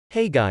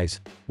Hey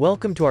guys,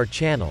 welcome to our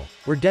channel.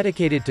 We're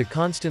dedicated to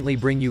constantly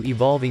bring you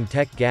evolving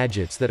tech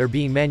gadgets that are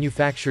being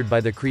manufactured by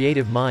the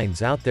creative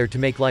minds out there to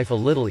make life a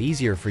little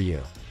easier for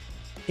you.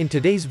 In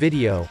today's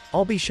video,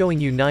 I'll be showing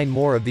you 9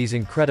 more of these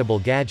incredible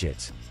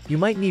gadgets. You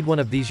might need one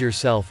of these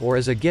yourself or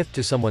as a gift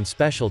to someone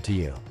special to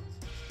you.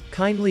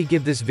 Kindly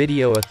give this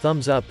video a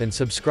thumbs up and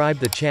subscribe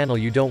the channel,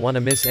 you don't want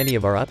to miss any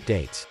of our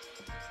updates.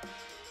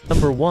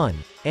 Number 1.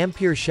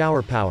 Ampere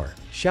Shower Power.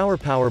 Shower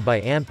Power by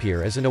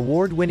Ampere is an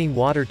award-winning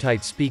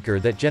watertight speaker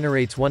that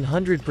generates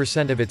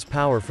 100% of its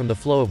power from the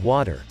flow of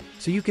water,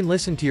 so you can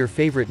listen to your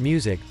favorite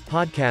music,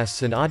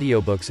 podcasts and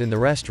audiobooks in the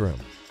restroom.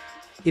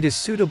 It is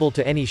suitable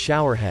to any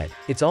showerhead.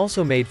 It's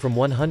also made from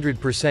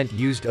 100%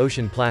 used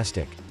ocean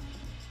plastic.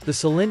 The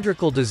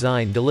cylindrical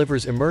design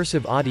delivers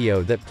immersive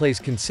audio that plays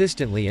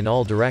consistently in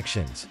all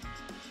directions.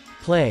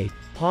 Play,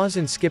 pause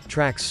and skip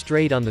tracks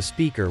straight on the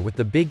speaker with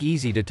the big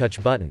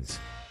easy-to-touch buttons.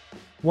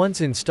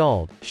 Once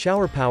installed,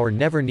 shower power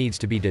never needs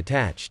to be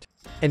detached.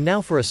 And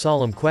now for a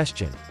solemn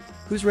question.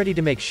 Who's ready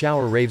to make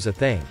shower raves a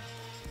thing?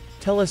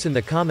 Tell us in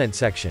the comment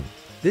section.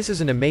 This is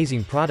an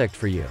amazing product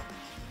for you.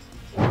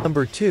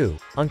 Number 2.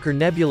 Anker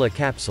Nebula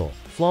Capsule.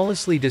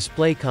 Flawlessly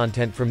display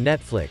content from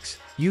Netflix,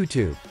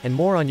 YouTube, and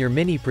more on your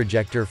mini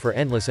projector for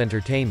endless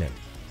entertainment.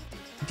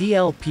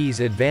 DLP's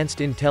advanced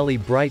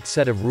IntelliBright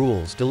set of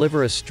rules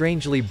deliver a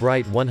strangely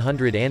bright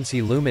 100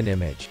 ANSI lumen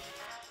image.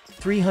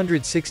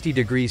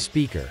 360-degree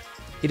speaker.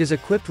 It is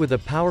equipped with a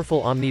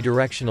powerful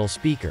omnidirectional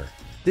speaker.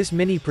 This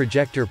mini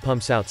projector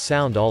pumps out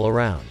sound all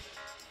around.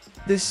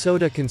 This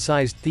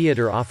soda-concized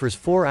theater offers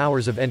 4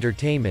 hours of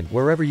entertainment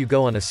wherever you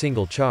go on a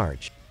single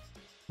charge.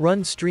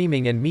 Run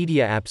streaming and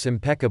media apps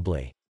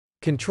impeccably.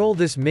 Control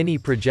this mini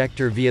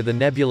projector via the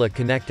Nebula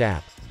Connect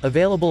app,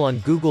 available on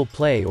Google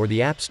Play or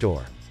the App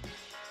Store.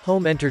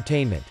 Home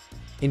entertainment.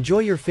 Enjoy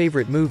your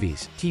favorite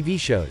movies, TV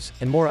shows,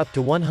 and more up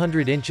to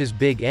 100 inches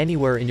big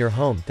anywhere in your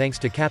home thanks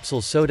to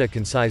Capsule's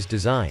soda-concized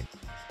design.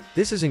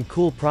 This is a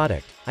cool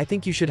product. I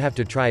think you should have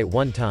to try it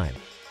one time.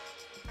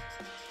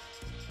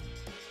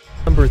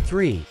 Number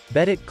 3.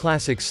 Beddit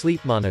Classic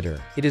Sleep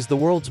Monitor. It is the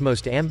world's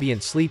most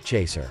ambient sleep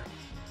chaser.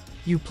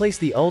 You place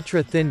the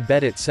ultra-thin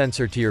Beddit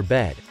sensor to your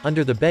bed,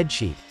 under the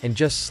bedsheet, and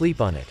just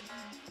sleep on it.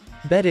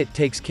 Beddit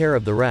takes care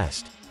of the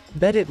rest.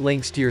 Beddit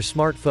links to your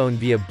smartphone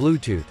via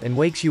Bluetooth and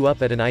wakes you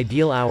up at an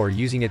ideal hour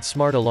using its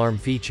smart alarm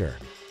feature.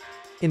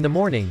 In the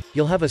morning,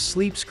 you'll have a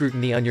sleep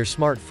scrutiny on your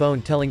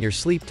smartphone telling your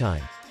sleep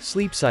time,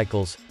 sleep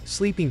cycles,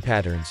 sleeping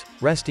patterns,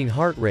 resting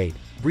heart rate,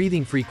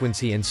 breathing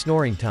frequency and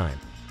snoring time.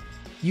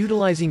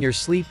 Utilizing your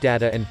sleep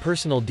data and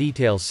personal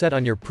details set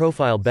on your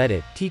profile,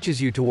 Beddit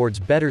teaches you towards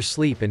better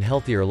sleep and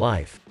healthier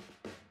life.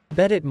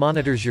 Beddit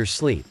monitors your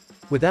sleep.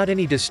 Without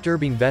any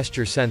disturbing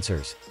vesture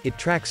sensors, it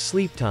tracks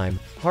sleep time,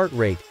 heart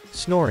rate,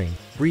 snoring,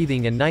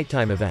 breathing and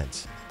nighttime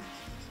events.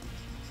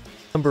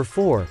 Number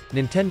 4.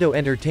 Nintendo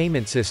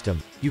Entertainment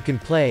System. You can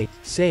play,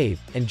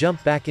 save, and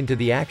jump back into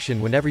the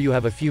action whenever you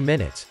have a few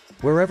minutes,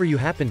 wherever you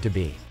happen to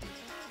be.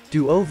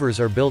 Do-overs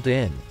are built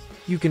in.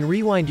 You can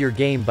rewind your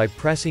game by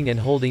pressing and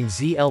holding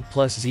ZL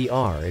plus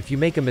ZR if you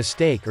make a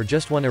mistake or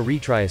just want to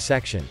retry a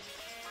section.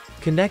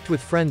 Connect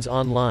with friends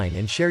online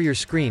and share your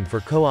screen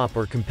for co-op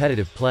or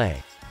competitive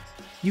play.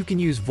 You can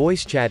use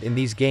voice chat in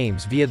these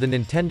games via the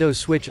Nintendo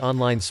Switch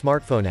Online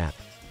smartphone app.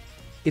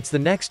 It's the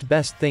next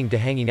best thing to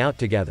hanging out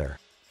together.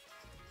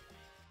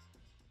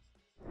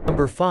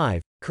 Number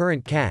 5.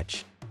 Courant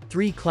Catch.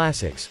 3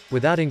 classics,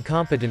 without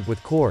incompetent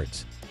with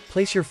cords.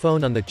 Place your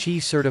phone on the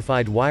Qi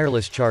certified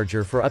wireless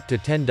charger for up to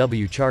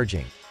 10W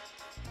charging.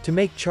 To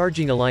make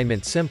charging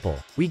alignment simple,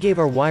 we gave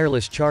our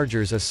wireless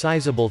chargers a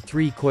sizable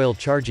 3-coil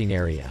charging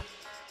area.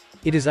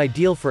 It is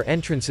ideal for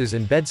entrances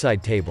and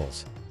bedside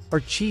tables. Our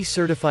Qi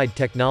certified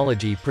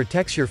technology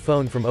protects your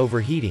phone from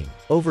overheating,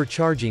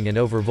 overcharging and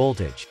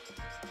overvoltage.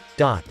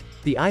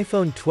 The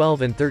iPhone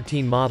 12 and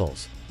 13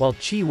 models, while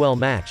Qi well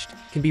matched,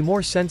 can be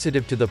more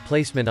sensitive to the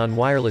placement on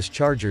wireless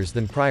chargers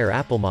than prior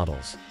Apple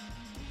models.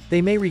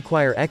 They may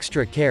require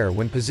extra care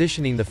when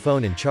positioning the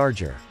phone and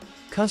charger.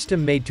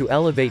 Custom made to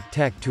elevate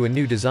tech to a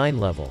new design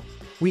level.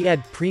 We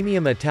add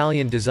premium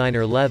Italian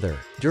designer leather,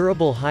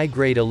 durable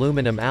high-grade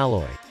aluminum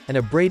alloy, and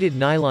a braided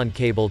nylon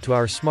cable to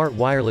our smart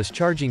wireless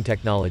charging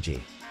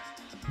technology.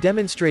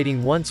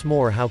 Demonstrating once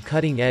more how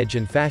cutting-edge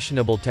and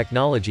fashionable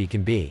technology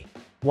can be.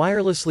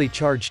 Wirelessly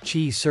charged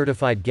Qi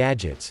certified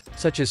gadgets,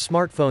 such as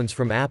smartphones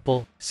from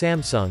Apple,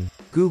 Samsung,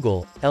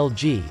 Google,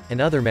 LG,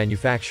 and other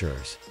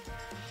manufacturers.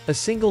 A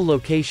single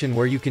location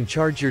where you can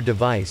charge your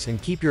device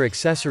and keep your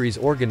accessories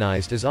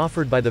organized is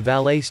offered by the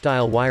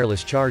Valet-style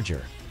wireless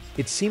charger.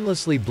 It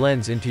seamlessly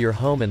blends into your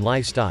home and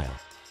lifestyle.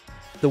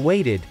 The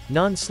weighted,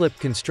 non-slip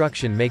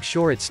construction makes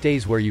sure it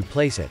stays where you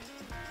place it.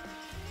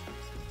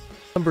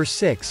 Number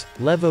 6.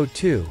 Levo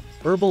 2.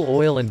 Herbal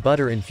Oil and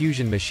Butter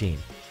Infusion Machine.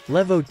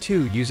 Levo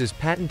 2 uses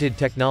patented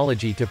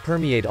technology to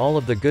permeate all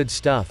of the good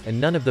stuff and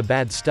none of the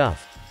bad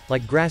stuff,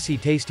 like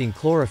grassy-tasting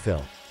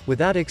chlorophyll,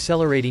 without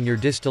accelerating your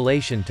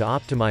distillation to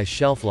optimize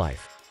shelf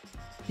life.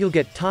 You'll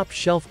get top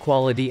shelf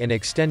quality and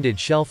extended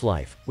shelf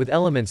life, with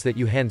elements that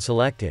you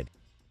hand-selected.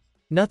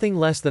 Nothing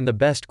less than the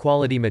best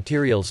quality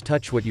materials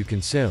touch what you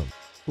consume.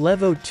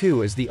 Levo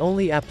 2 is the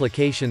only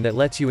application that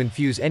lets you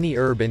infuse any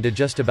herb into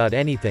just about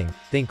anything,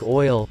 think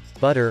oil,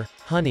 butter,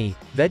 honey,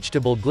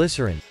 vegetable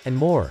glycerin, and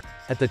more,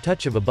 at the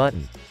touch of a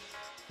button.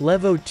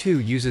 Levo 2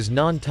 uses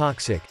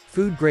non-toxic,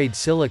 food-grade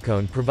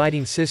silicone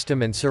providing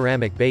system and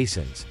ceramic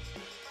basins.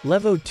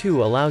 Levo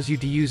 2 allows you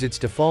to use its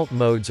default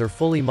modes or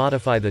fully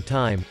modify the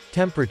time,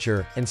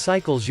 temperature, and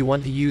cycles you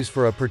want to use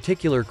for a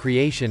particular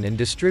creation and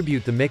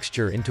distribute the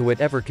mixture into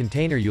whatever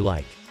container you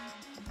like.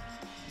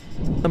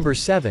 Number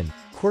 7.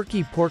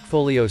 Quirky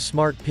Porkfolio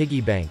Smart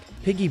Piggy Bank.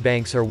 Piggy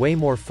banks are way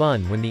more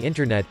fun when the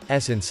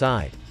internet's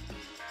inside.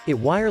 It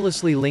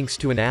wirelessly links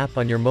to an app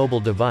on your mobile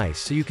device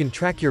so you can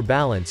track your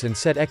balance and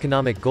set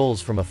economic goals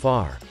from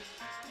afar.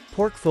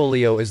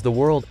 Porkfolio is the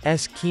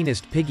world's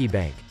keenest piggy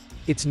bank.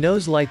 Its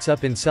nose lights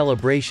up in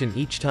celebration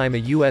each time a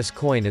US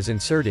coin is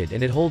inserted,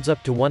 and it holds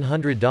up to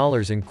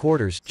 $100 in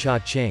quarters,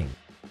 cha-ching.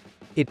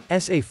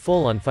 It's a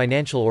full-on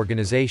financial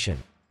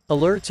organization.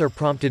 Alerts are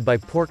prompted by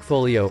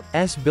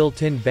Porkfolio's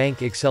built-in bank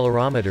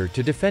accelerometer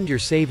to defend your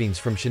savings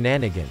from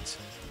shenanigans.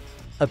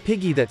 A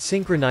piggy that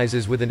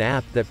synchronizes with an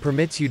app that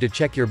permits you to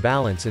check your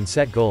balance and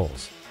set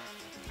goals.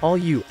 All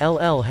you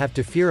have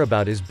to fear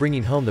about is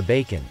bringing home the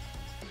bacon.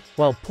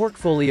 While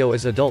Porkfolio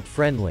is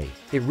adult-friendly,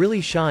 it really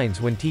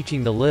shines when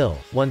teaching the lil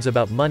ones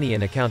about money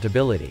and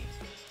accountability.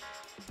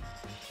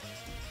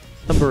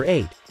 Number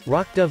 8.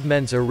 RockDove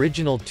Men's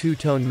Original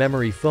Two-Tone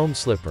Memory Foam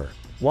Slipper.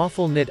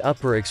 Waffle knit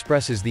upper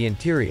expresses the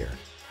interior,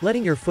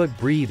 letting your foot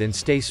breathe and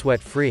stay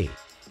sweat-free.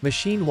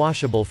 Machine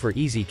washable for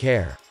easy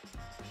care.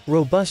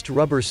 Robust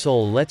rubber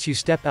sole lets you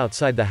step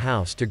outside the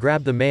house to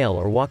grab the mail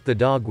or walk the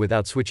dog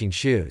without switching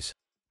shoes.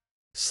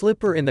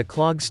 Slipper in the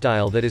clog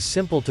style that is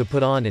simple to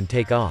put on and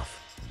take off.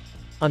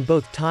 On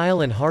both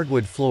tile and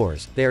hardwood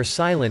floors, they are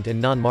silent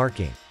and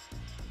non-marking.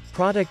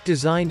 Product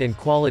designed and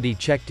quality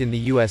checked in the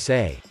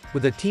USA,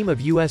 with a team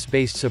of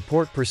US-based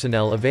support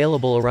personnel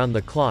available around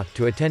the clock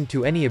to attend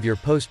to any of your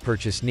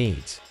post-purchase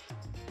needs.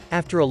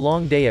 After a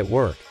long day at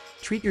work,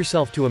 treat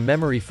yourself to a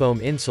memory foam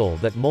insole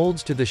that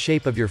molds to the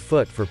shape of your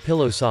foot for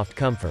pillow-soft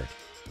comfort.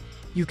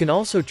 You can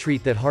also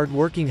treat that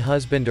hard-working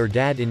husband or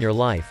dad in your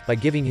life by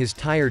giving his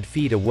tired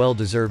feet a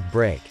well-deserved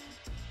break.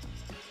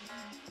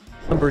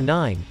 Number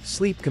 9.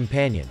 Sleep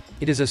Companion.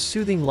 It is a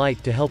soothing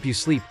light to help you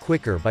sleep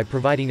quicker by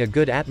providing a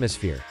good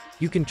atmosphere.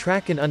 You can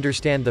track and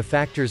understand the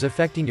factors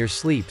affecting your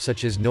sleep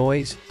such as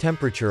noise,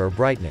 temperature or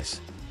brightness.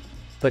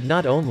 But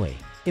not only.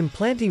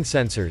 Implanting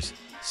sensors,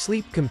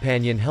 Sleep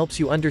Companion helps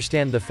you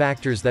understand the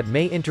factors that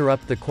may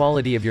interrupt the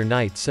quality of your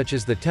nights such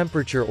as the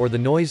temperature or the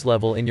noise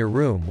level in your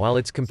room, while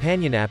its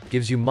companion app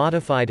gives you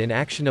modified and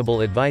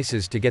actionable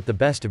advices to get the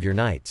best of your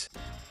nights.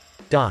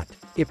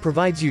 It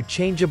provides you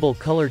changeable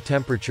color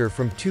temperature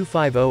from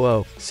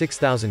 2500,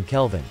 6000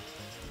 Kelvin.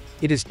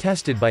 It is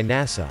tested by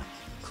NASA.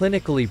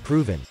 Clinically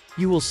proven.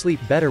 You will sleep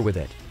better with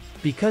it.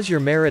 Because you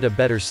merit a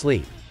better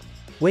sleep.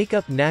 Wake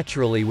up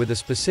naturally with a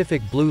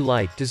specific blue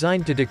light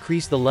designed to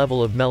decrease the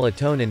level of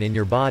melatonin in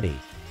your body.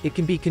 It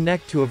can be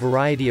connected to a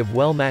variety of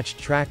well-matched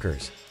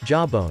trackers,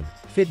 Jawbone,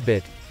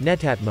 Fitbit,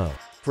 Netatmo.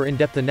 For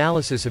in-depth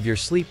analysis of your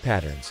sleep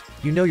patterns,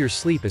 you know your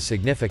sleep is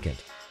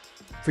significant.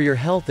 For your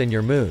health and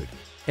your mood.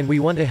 And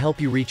we want to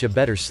help you reach a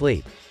better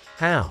sleep.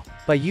 How?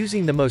 By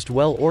using the most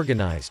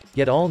well-organized,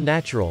 yet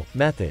all-natural,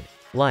 method,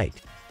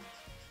 light.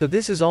 So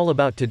this is all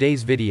about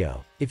today's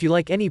video. If you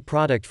like any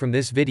product from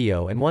this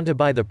video and want to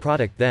buy the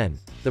product, then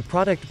the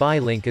product buy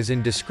link is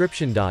in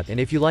description. And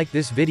if you like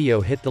this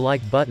video, hit the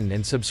like button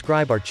and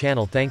subscribe our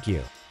channel. Thank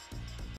you.